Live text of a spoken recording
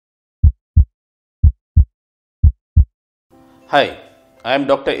Hi, I am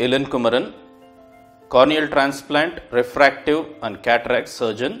Dr. Elankumaran, corneal transplant, refractive and cataract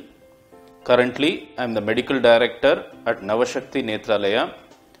surgeon. Currently, I am the medical director at Navashakti Netralaya,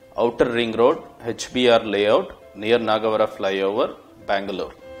 Outer Ring Road, HBR layout near Nagavara flyover,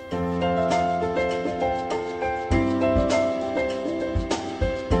 Bangalore.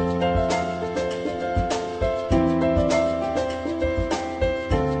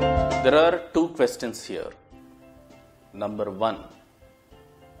 There are two questions here. Number 1,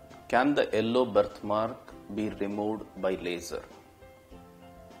 can the yellow birthmark be removed by laser?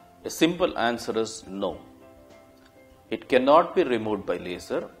 A simple answer is no. It cannot be removed by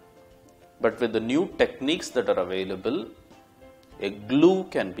laser, but with the new techniques that are available, a glue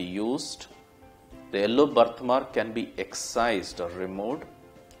can be used, the yellow birthmark can be excised or removed,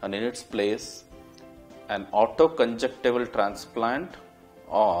 and in its place, an autoconjunctival transplant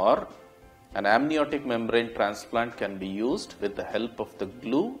or an amniotic membrane transplant can be used with the help of the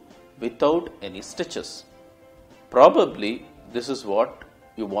glue without any stitches. Probably this is what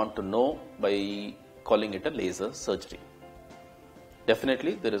you want to know by calling it a laser surgery.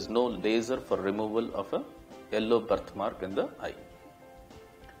 Definitely there is no laser for removal of a yellow birthmark in the eye.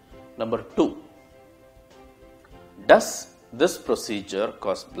 Number 2, does this procedure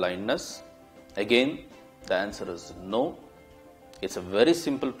cause blindness? Again, the answer is no. It's a very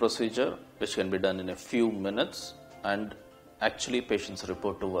simple procedure which can be done in a few minutes, and actually patients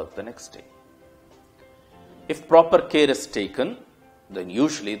report to work the next day. If proper care is taken, then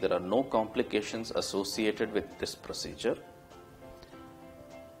usually there are no complications associated with this procedure.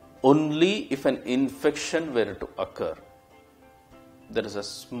 Only if an infection were to occur, there is a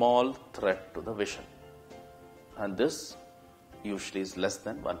small threat to the vision, and this usually is less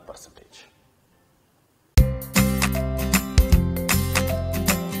than 1%.